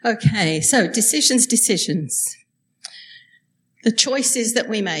Okay, so decisions. The choices that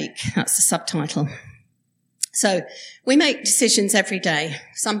we make, that's the subtitle. So we make decisions every day,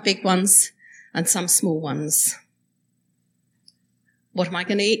 some big ones and some small ones. What am I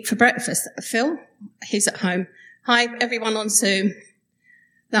going to eat for breakfast? Phil, he's at home. Hi, everyone on Zoom.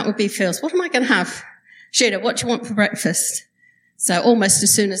 That would be Phil's. What am I going to have? Sheila, what do you want for breakfast? So almost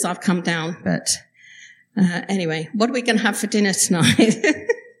as soon as I've come down, but anyway, what are we going to have for dinner tonight?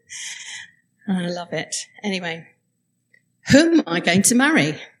 I love it. Anyway, whom am I going to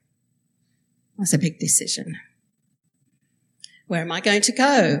marry? That's a big decision. Where am I going to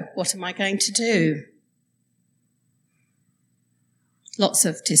go? What am I going to do? Lots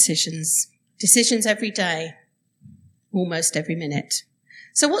of decisions. Decisions every day, almost every minute.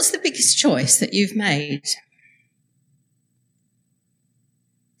 So what's the biggest choice that you've made?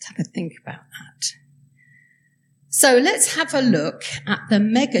 Let's have a think about that. So let's have a look at the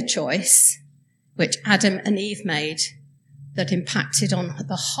mega choice which Adam and Eve made that impacted on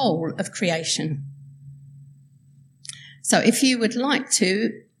the whole of creation. So if you would like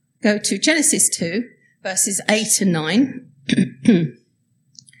to go to Genesis 2, verses 8 and 9, and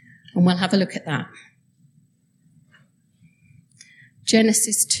we'll have a look at that.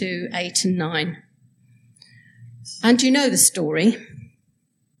 Genesis 2, 8 and 9. And you know the story,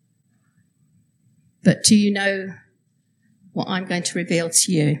 but do you know what I'm going to reveal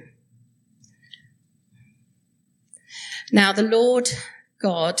to you? Now the Lord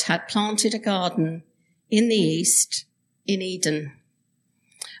God had planted a garden in the east, in Eden,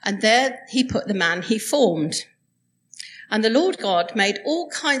 and there he put the man he formed. And the Lord God made all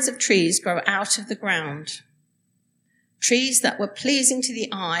kinds of trees grow out of the ground, trees that were pleasing to the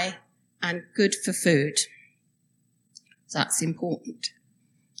eye and good for food. So that's important.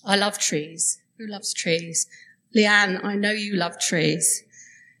 I love trees. Who loves trees? Leanne, I know you love trees.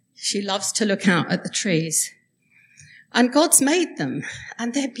 She loves to look out at the trees. And God's made them,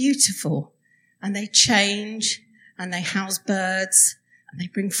 and they're beautiful, and they change, and they house birds, and they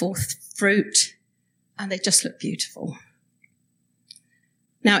bring forth fruit, and they just look beautiful.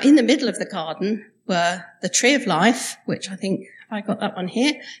 Now, in the middle of the garden were the tree of life, which I think I got that one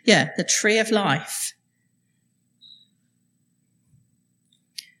here. Yeah, the tree of life.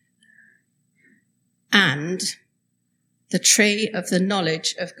 And the tree of the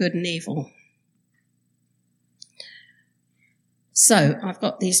knowledge of good and evil. So I've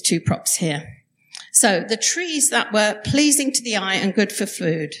got these two props here. So the trees that were pleasing to the eye and good for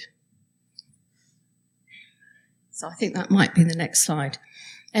food. So I think that might be the next slide.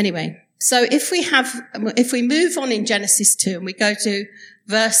 Anyway, so if we move on in Genesis 2 and we go to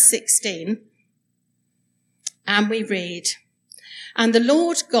verse 16 and we read, and the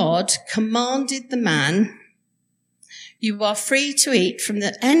Lord God commanded the man, you are free to eat from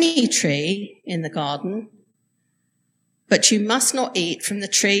any tree in the garden, but you must not eat from the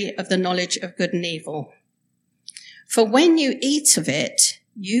tree of the knowledge of good and evil. For when you eat of it,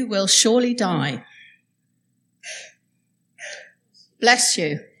 you will surely die. Bless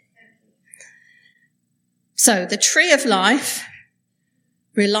you. So the tree of life,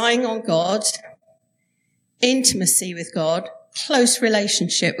 relying on God, intimacy with God, close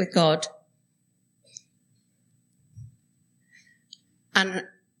relationship with God,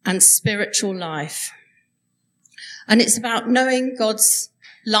 and spiritual life. And it's about knowing God's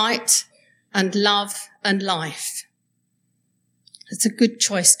light and love and life. It's a good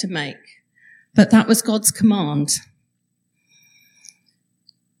choice to make, but that was God's command.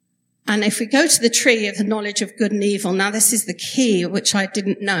 And if we go to the tree of the knowledge of good and evil, now this is the key, which I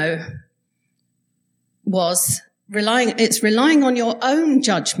didn't know, was relying on your own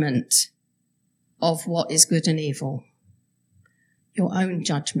judgment of what is good and evil. Your own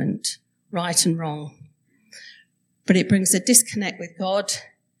judgment, right and wrong. But it brings a disconnect with God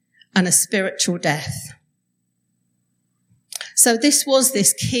and a spiritual death. So this was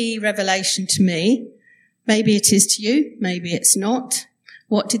this key revelation to me. Maybe it is to you, maybe it's not.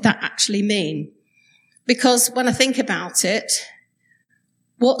 What did that actually mean? Because when I think about it,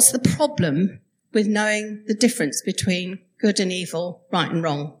 what's the problem with knowing the difference between good and evil, right and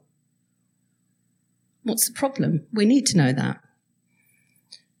wrong? What's the problem? We need to know that.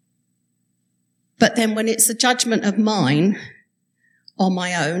 But then when it's a judgment of mine on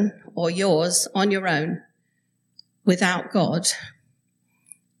my own or yours on your own without God,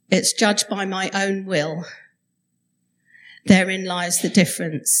 it's judged by my own will. Therein lies the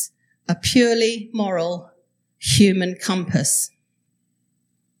difference, a purely moral human compass.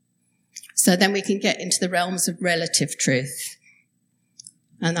 So then we can get into the realms of relative truth.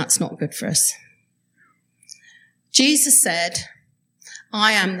 And that's not good for us. Jesus said,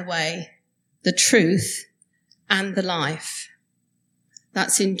 I am the way, the truth, and the life.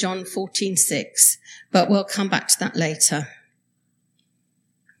 That's in John 14:6, but we'll come back to that later.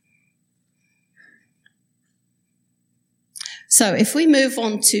 So if we move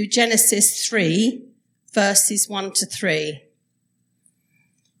on to Genesis 3, verses 1 to 3.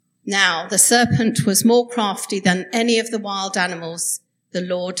 Now the serpent was more crafty than any of the wild animals the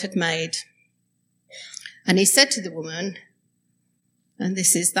Lord had made. And he said to the woman, and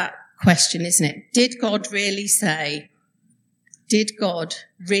this is that question, isn't it? Did God really say,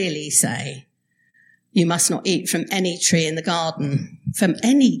 you must not eat from any tree in the garden? From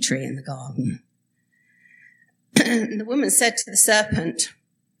any tree in the garden. And the woman said to the serpent,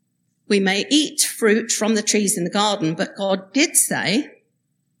 we may eat fruit from the trees in the garden, but God did say,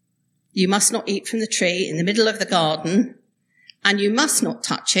 you must not eat from the tree in the middle of the garden, and you must not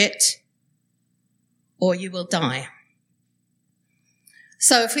touch it, or you will die.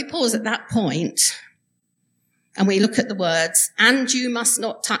 So if we pause at that point, and we look at the words, and you must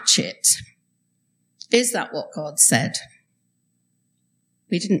not touch it, is that what God said?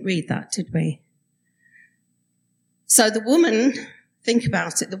 We didn't read that, did we? So the woman, think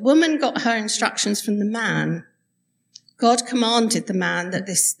about it, the woman got her instructions from the man. God commanded the man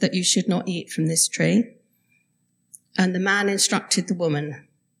that you should not eat from this tree. And the man instructed the woman.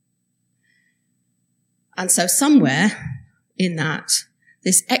 And so somewhere in that,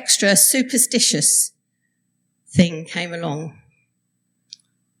 this extra superstitious thing came along.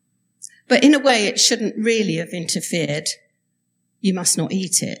 But in a way, it shouldn't really have interfered. You must not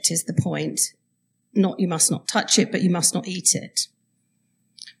eat it, is the point. Not you must not touch it, but you must not eat it.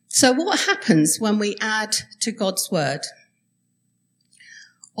 So what happens when we add to God's word?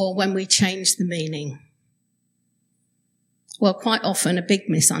 Or when we change the meaning? Well, quite often a big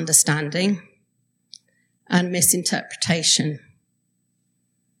misunderstanding and misinterpretation.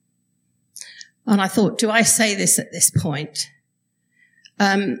 And I thought, do I say this at this point?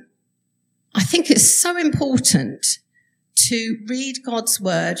 I think it's so important to read God's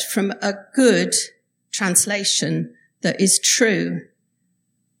word from a good translation that is true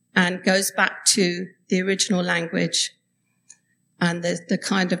and goes back to the original language and the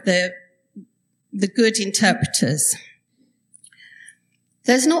kind of the good interpreters.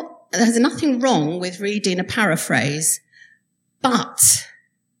 There's nothing wrong with reading a paraphrase, but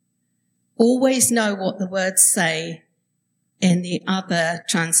always know what the words say in the other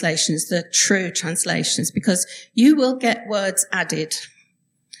translations, the true translations, because you will get words added.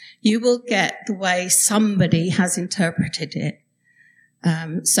 You will get the way somebody has interpreted it.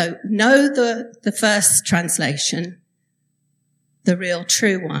 So know the first translation, the real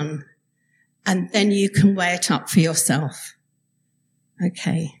true one, and then you can weigh it up for yourself.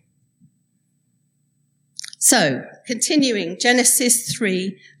 Okay. So, continuing, Genesis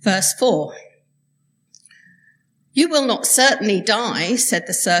 3, verse 4. You will not certainly die, said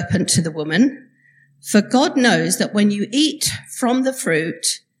the serpent to the woman, for God knows that when you eat from the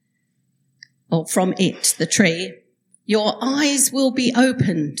fruit, or from it, the tree, your eyes will be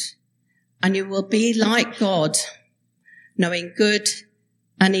opened, and you will be like God, knowing good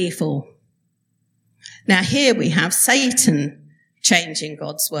and evil. Now here we have Satan changing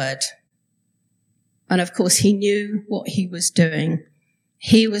God's word. And of course he knew what he was doing.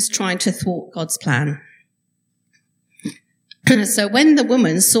 He was trying to thwart God's plan. So when the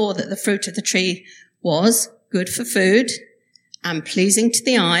woman saw that the fruit of the tree was good for food and pleasing to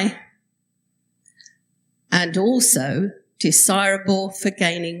the eye, and also desirable for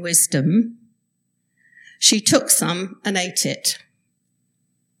gaining wisdom, she took some and ate it.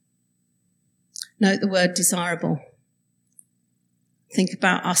 Note the word desirable. Think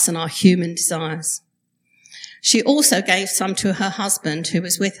about us and our human desires. She also gave some to her husband who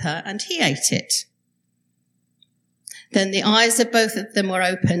was with her, and he ate it. Then the eyes of both of them were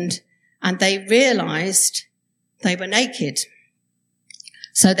opened, and they realized they were naked.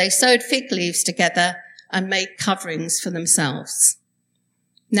 So they sewed fig leaves together and made coverings for themselves.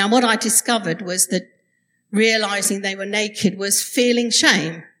 Now what I discovered was that realizing they were naked was feeling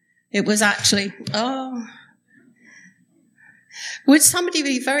shame. It was actually, would somebody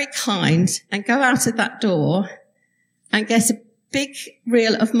be very kind and go out of that door and get a big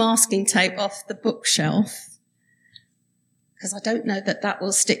reel of masking tape off the bookshelf? Because I don't know that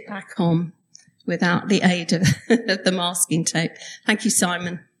will stick back on without the aid of the masking tape. Thank you,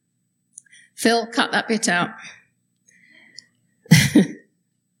 Simon. Phil, cut that bit out.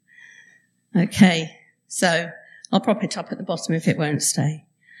 Okay, so I'll prop it up at the bottom if it won't stay.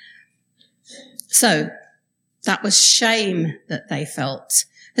 So that was shame that they felt.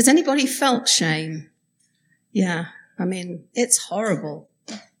 Has anybody felt shame? Yeah, I mean, it's horrible.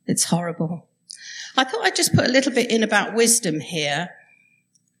 It's horrible. I thought I'd just put a little bit in about wisdom here,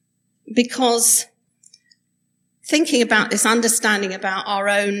 because thinking about this, understanding about our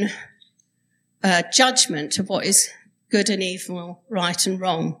own judgment of what is good and evil, right and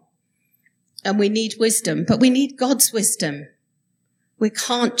wrong. And we need wisdom, but we need God's wisdom. We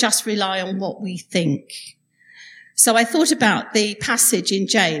can't just rely on what we think. So I thought about the passage in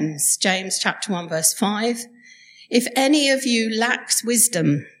James chapter 1, verse 5. If any of you lacks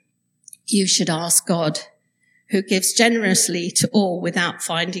wisdom, you should ask God, who gives generously to all without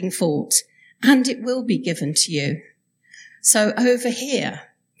finding fault, and it will be given to you. So over here,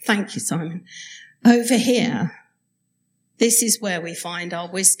 thank you, Simon, over here, this is where we find our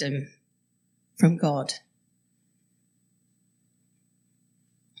wisdom from God.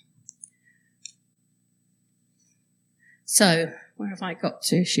 So, where have I got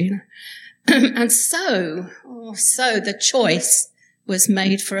to, Sheila? And so the choice was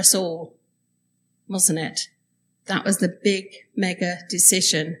made for us all, wasn't it? That was the big, mega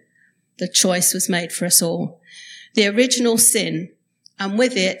decision. The choice was made for us all. The original sin, and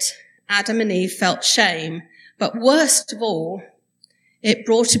with it, Adam and Eve felt shame. But worst of all, it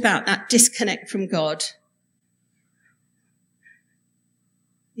brought about that disconnect from God.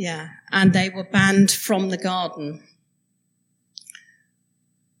 Yeah, and they were banned from the garden.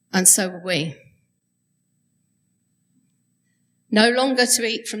 And so were we. No longer to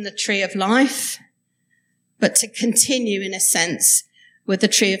eat from the tree of life, but to continue, in a sense, with the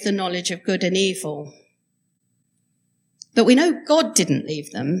tree of the knowledge of good and evil. But we know God didn't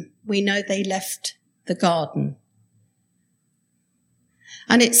leave them. We know they left the garden.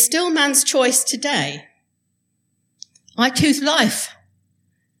 And it's still man's choice today. I choose life.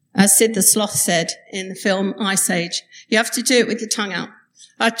 As Sid the Sloth said in the film Ice Age, you have to do it with your tongue out.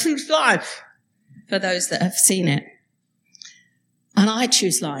 I choose life, for those that have seen it. And I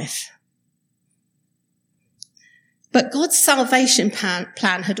choose life. But God's salvation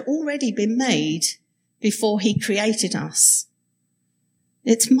plan had already been made before he created us.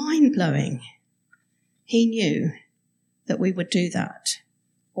 It's mind-blowing. He knew that we would do that,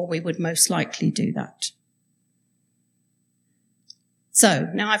 or we would most likely do that. So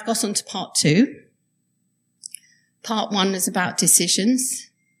now I've got on to part 2. Part 1 is about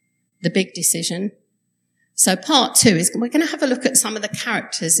decisions, the big decision. So part 2 is we're going to have a look at some of the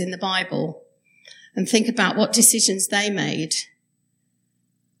characters in the Bible and think about what decisions they made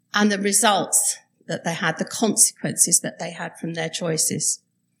and the results that they had, the consequences that they had from their choices.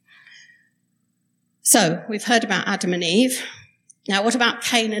 So we've heard about Adam and Eve. Now what about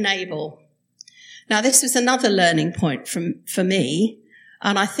Cain and Abel? Now this was another learning point for me,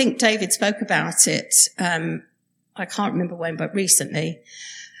 and I think David spoke about it. I can't remember when, but recently.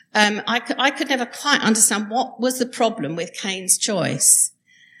 I could never quite understand what was the problem with Cain's choice.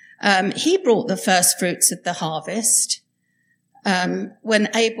 He brought the first fruits of the harvest, when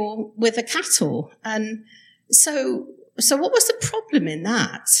Abel with the cattle. And so what was the problem in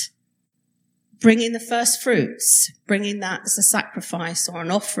that? Bringing the first fruits, bringing that as a sacrifice or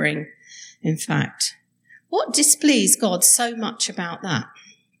an offering, in fact. What displeased God so much about that?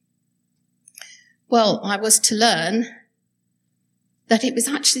 Well, I was to learn that it was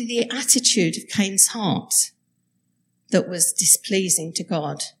actually the attitude of Cain's heart that was displeasing to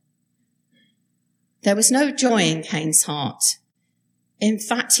God. There was no joy in Cain's heart. In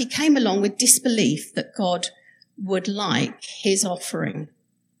fact, he came along with disbelief that God would like his offering.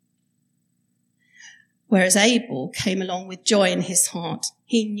 Whereas Abel came along with joy in his heart.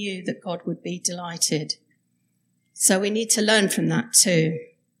 He knew that God would be delighted. So we need to learn from that too.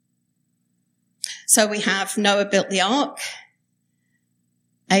 So we have Noah built the ark.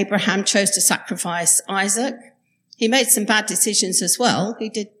 Abraham chose to sacrifice Isaac. He made some bad decisions as well. He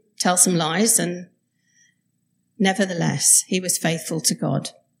did tell some lies, and nevertheless, he was faithful to God.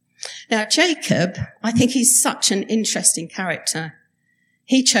 Now, Jacob, I think he's such an interesting character.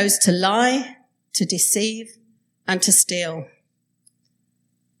 He chose to lie, to deceive, and to steal.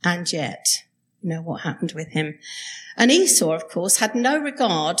 And yet, you know what happened with him. And Esau, of course, had no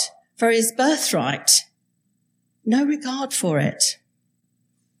regard for his birthright. No regard for it.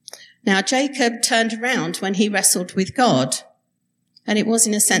 Now, Jacob turned around when he wrestled with God, and it was,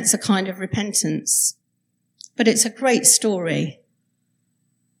 in a sense, a kind of repentance. But it's a great story.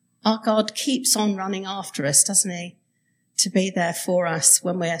 Our God keeps on running after us, doesn't he? To be there for us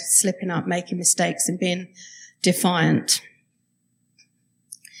when we're slipping up, making mistakes, and being defiant.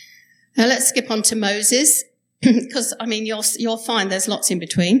 Now, let's skip on to Moses, because, I mean, you'll find there's lots in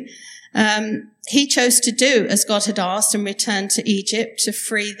between. He chose to do as God had asked and returned to Egypt to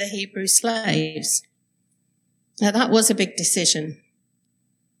free the Hebrew slaves. Now that was a big decision,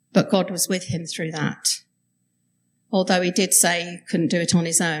 but God was with him through that. Although he did say he couldn't do it on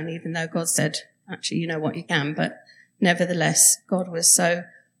his own, even though God said, actually, you know what, you can. But nevertheless, God was so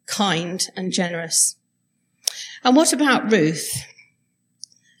kind and generous. And what about Ruth?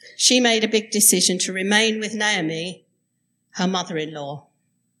 She made a big decision to remain with Naomi, her mother-in-law.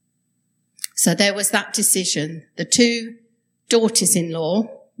 So there was that decision. The two daughters-in-law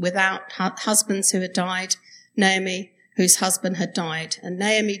without husbands who had died, Naomi, whose husband had died. And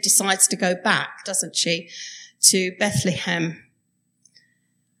Naomi decides to go back, doesn't she, to Bethlehem.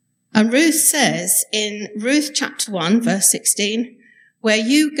 And Ruth says in Ruth chapter 1, verse 16, where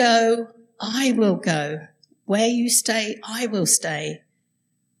you go, I will go. Where you stay, I will stay.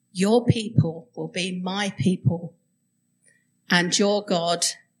 Your people will be my people, and your God,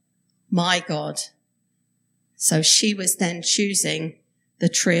 my God. So she was then choosing the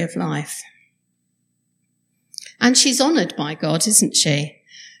tree of life. And she's honoured by God, isn't she?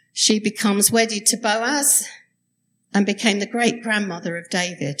 She becomes wedded to Boaz and became the great-grandmother of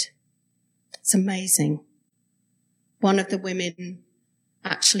David. It's amazing. One of the women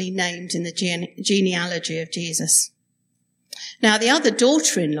actually named in the genealogy of Jesus. Now, the other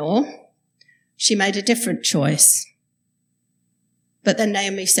daughter-in-law, she made a different choice. But then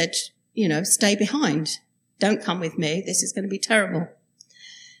Naomi said, stay behind. Don't come with me. This is going to be terrible.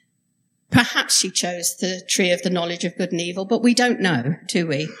 Perhaps she chose the tree of the knowledge of good and evil, but we don't know, do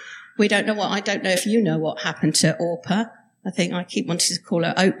we? We don't know I don't know if you know what happened to Orpah. I think I keep wanting to call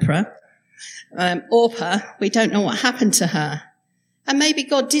her Oprah. Orpah, we don't know what happened to her. And maybe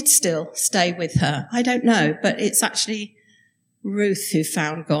God did still stay with her. I don't know, but it's actually Ruth who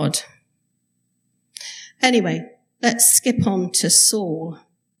found God. Anyway, let's skip on to Saul.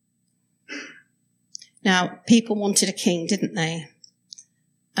 Now, people wanted a king, didn't they?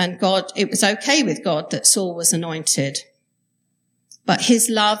 And it was okay with God that Saul was anointed. But his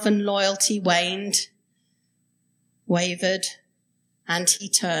love and loyalty wavered, and he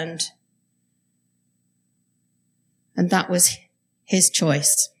turned. And that was his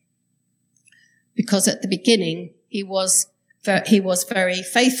choice. Because at the beginning, he was very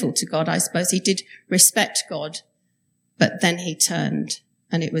faithful to God. I suppose he did respect God, but then he turned,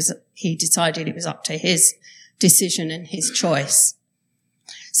 and he decided it was up to his decision and his choice.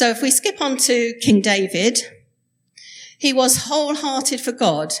 So if we skip on to King David, he was wholehearted for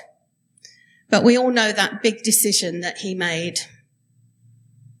God, but we all know that big decision that he made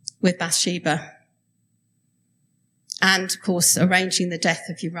with Bathsheba. And, of course, arranging the death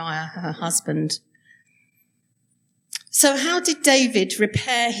of Uriah, her husband. So how did David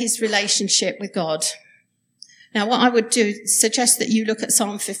repair his relationship with God? Now, what I would do, suggest that you look at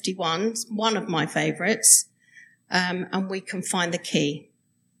Psalm 51, it's one of my favourites, and we can find the key.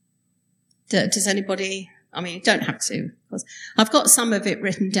 Does anybody, you don't have to, because I've got some of it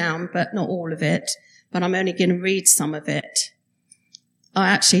written down, but not all of it, but I'm only going to read some of it. I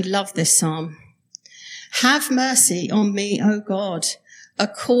actually love this psalm. Have mercy on me, O God,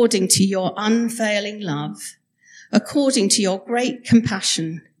 according to your unfailing love, according to your great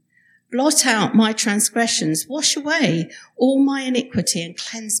compassion. Blot out my transgressions, wash away all my iniquity, and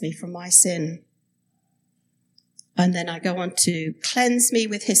cleanse me from my sin. And then I go on to cleanse me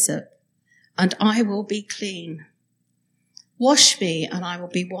with hyssop, and I will be clean. Wash me, and I will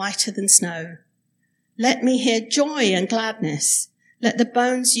be whiter than snow. Let me hear joy and gladness. Let the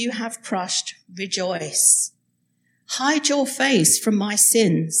bones you have crushed rejoice. Hide your face from my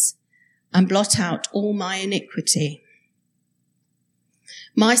sins and blot out all my iniquity.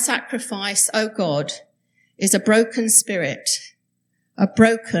 My sacrifice, O God, is a broken spirit, a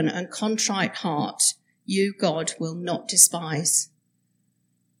broken and contrite heart. You, God, will not despise.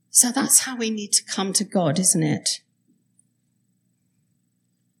 So that's how we need to come to God, isn't it?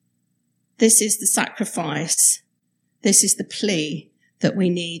 This is the sacrifice. This is the plea that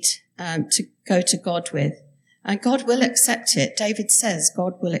we need to go to God with. And God will accept it. David says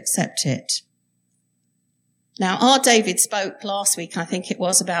God will accept it. Now, our David spoke last week, I think it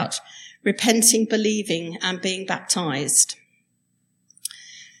was, about repenting, believing, and being baptized.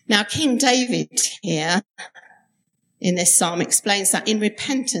 Now, King David here in this psalm explains that in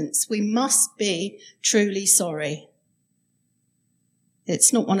repentance, we must be truly sorry.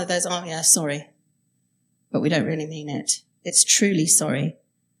 It's not one of those, oh yeah, sorry, but we don't really mean it. It's truly sorry.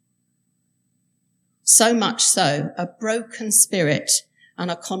 So much so, a broken spirit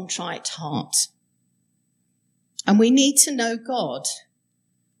and a contrite heart. And we need to know God.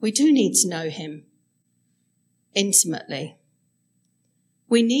 We do need to know him intimately.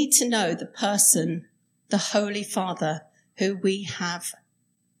 We need to know the person, the Holy Father, who we have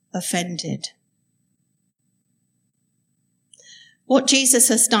offended. What Jesus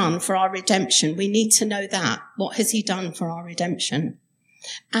has done for our redemption, we need to know that. What has he done for our redemption?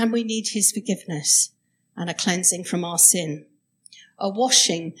 And we need his forgiveness and a cleansing from our sin, a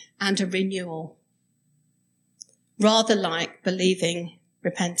washing and a renewal, rather like believing,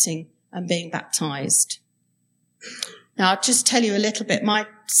 repenting and being baptized. Now, I'll just tell you a little bit. My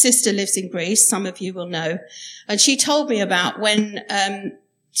sister lives in Greece, some of you will know, and she told me about when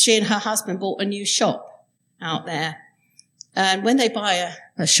she and her husband bought a new shop out there. And when they buy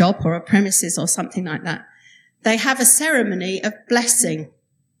a shop or a premises or something like that, they have a ceremony of blessing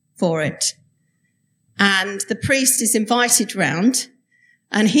for it. And the priest is invited round,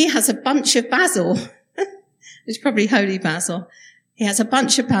 and he has a bunch of basil. It's probably holy basil. He has a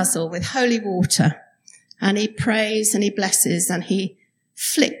bunch of basil with holy water, and he prays and he blesses and he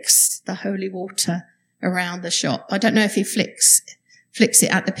flicks the holy water around the shop. I don't know if he flicks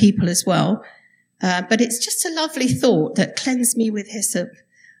it at the people as well, but it's just a lovely thought that cleanse me with hyssop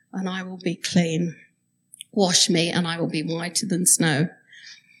and I will be clean. Wash me and I will be whiter than snow.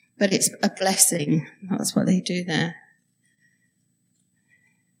 But it's a blessing. That's what they do there.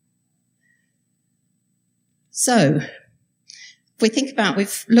 So, if we think about,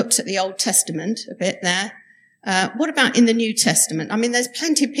 we've looked at the Old Testament a bit there. What about in the New Testament? I mean, there's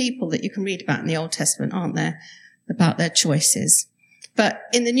plenty of people that you can read about in the Old Testament, aren't there, about their choices. But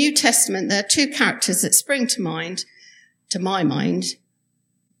in the New Testament, there are two characters that spring to my mind,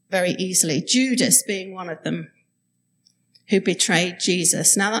 very easily. Judas being one of them, who betrayed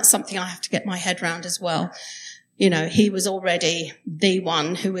Jesus. Now, that's something I have to get my head around as well. You know, he was already the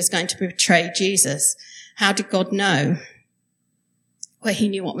one who was going to betray Jesus. How did God know? Well, he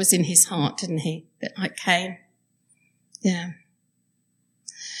knew what was in his heart, didn't he? A bit like Cain. Yeah.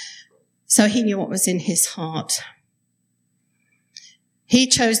 So he knew what was in his heart. He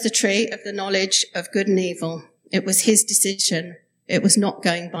chose the tree of the knowledge of good and evil. It was his decision. It was not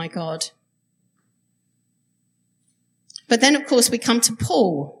going by God. But then, of course, we come to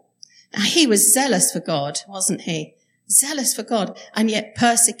Paul. Now, he was zealous for God, wasn't he? Zealous for God, and yet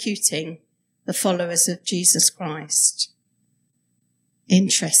persecuting the followers of Jesus Christ.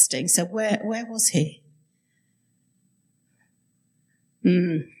 Interesting. So where was he?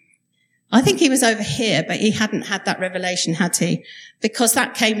 I think he was over here, but he hadn't had that revelation, had he? Because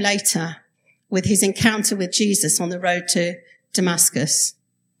that came later with his encounter with Jesus on the road to Damascus.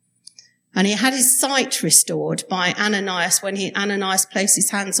 And he had his sight restored by Ananias when Ananias placed his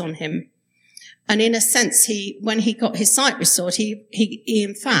hands on him. And in a sense, when he got his sight restored, he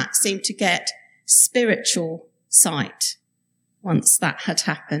in fact seemed to get spiritual sight once that had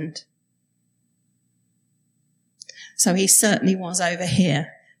happened. So he certainly was over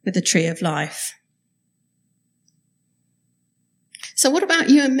here with the tree of life. So what about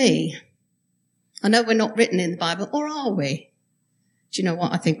you and me? I know we're not written in the Bible, or are we? Do you know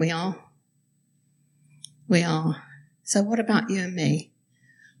what? I think we are. We are. So what about you and me?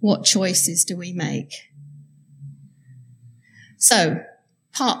 What choices do we make? So,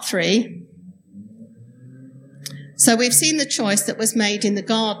 part 3. So we've seen the choice that was made in the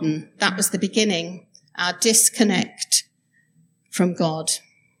garden. That was the beginning, our disconnect from God.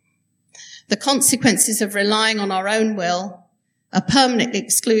 The consequences of relying on our own will, a permanent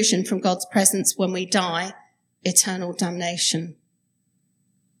exclusion from God's presence when we die, eternal damnation.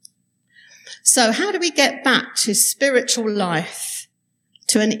 So how do we get back to spiritual life,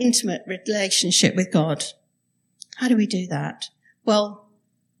 to an intimate relationship with God? How do we do that? Well,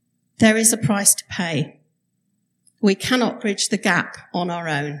 there is a price to pay. We cannot bridge the gap on our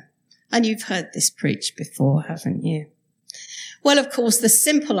own. And you've heard this preached before, haven't you? Well, of course, the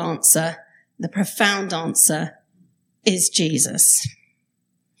simple answer, the profound answer, is Jesus.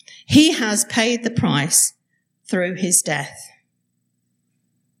 He has paid the price through his death.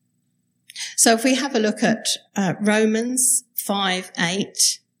 So if we have a look at Romans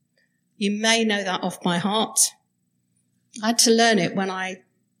 5:8, you may know that off by heart. I had to learn it when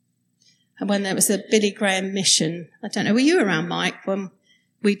there was a Billy Graham mission. I don't know, were you around, Mike, when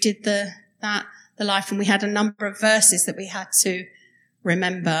we did the life, and we had a number of verses that we had to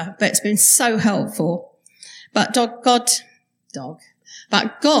remember, but it's been so helpful. But God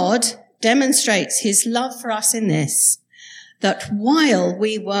demonstrates his love for us in this, that while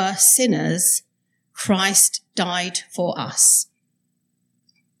we were sinners, Christ died for us.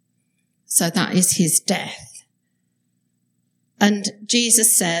 So that is his death. And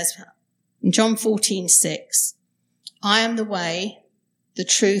Jesus says in John 14:6, I am the way, the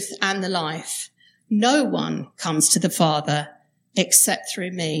truth, and the life. No one comes to the Father except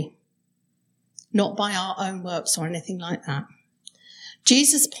through me. Not by our own works or anything like that.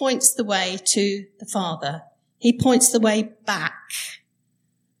 Jesus points the way to the Father. He points the way back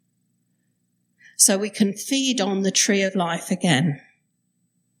so we can feed on the tree of life again.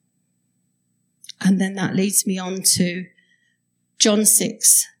 And then that leads me on to John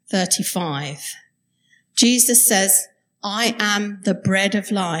 6:35. Jesus says, I am the bread of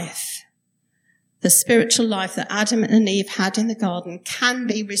life. The spiritual life that Adam and Eve had in the garden can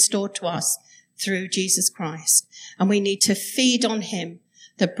be restored to us through Jesus Christ. And we need to feed on him,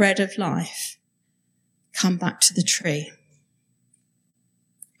 the bread of life. Come back to the tree.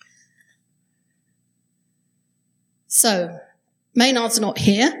 So, Maynard's not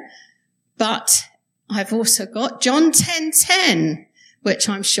here, but I've also got John 10:10, which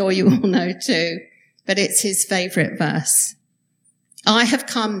I'm sure you all know too, but it's his favourite verse. I have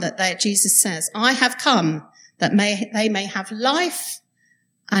come Jesus says, I have come that they may have life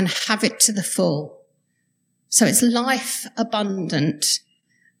and have it to the full. So it's life abundant,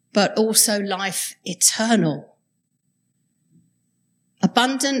 but also life eternal.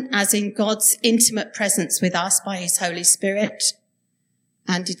 Abundant as in God's intimate presence with us by his Holy Spirit,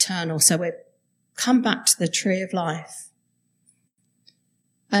 and eternal. So we come back to the tree of life.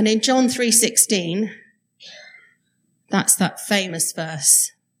 And in John 3:16, that's that famous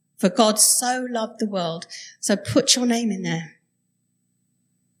verse. For God so loved the world. So put your name in there.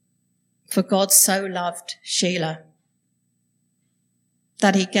 For God so loved Sheila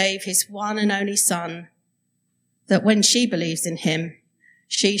that he gave his one and only son, that when she believes in him,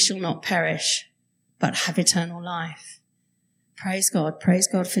 she shall not perish, but have eternal life. Praise God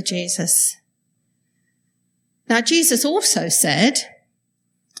for Jesus. Now Jesus also said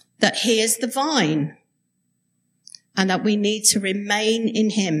that he is the vine and that we need to remain in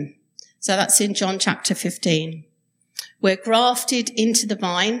him. So that's in John chapter 15. We're grafted into the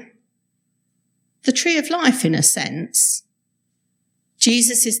vine, the tree of life in a sense.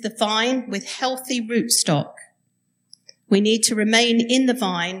 Jesus is the vine with healthy rootstock. We need to remain in the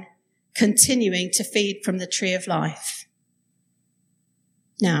vine, continuing to feed from the tree of life.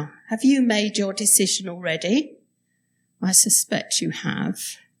 Now, have you made your decision already? I suspect you have.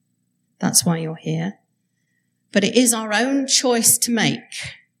 That's why you're here. But it is our own choice to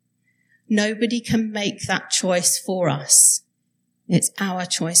make. Nobody can make that choice for us. It's our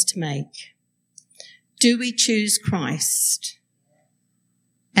choice to make. Do we choose Christ?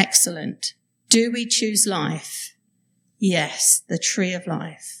 Excellent. Do we choose life? Yes, the tree of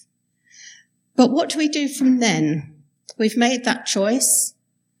life. But what do we do from then? We've made that choice.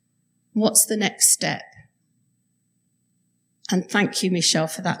 What's the next step? And thank you, Michelle,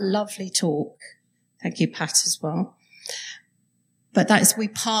 for that lovely talk. Thank you, Pat, as well. But that is, we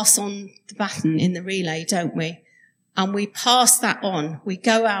pass on the baton in the relay, don't we? And we pass that on. We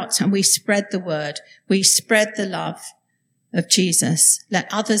go out and we spread the word. We spread the love of Jesus.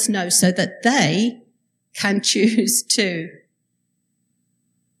 Let others know so that they can choose too.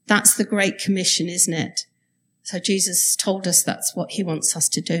 That's the Great Commission, isn't it? So Jesus told us that's what he wants us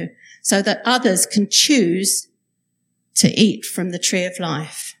to do, so that others can choose to eat from the tree of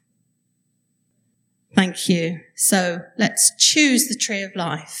life. Thank you. So let's choose the tree of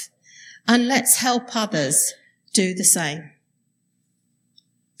life and let's help others do the same.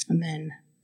 Amen.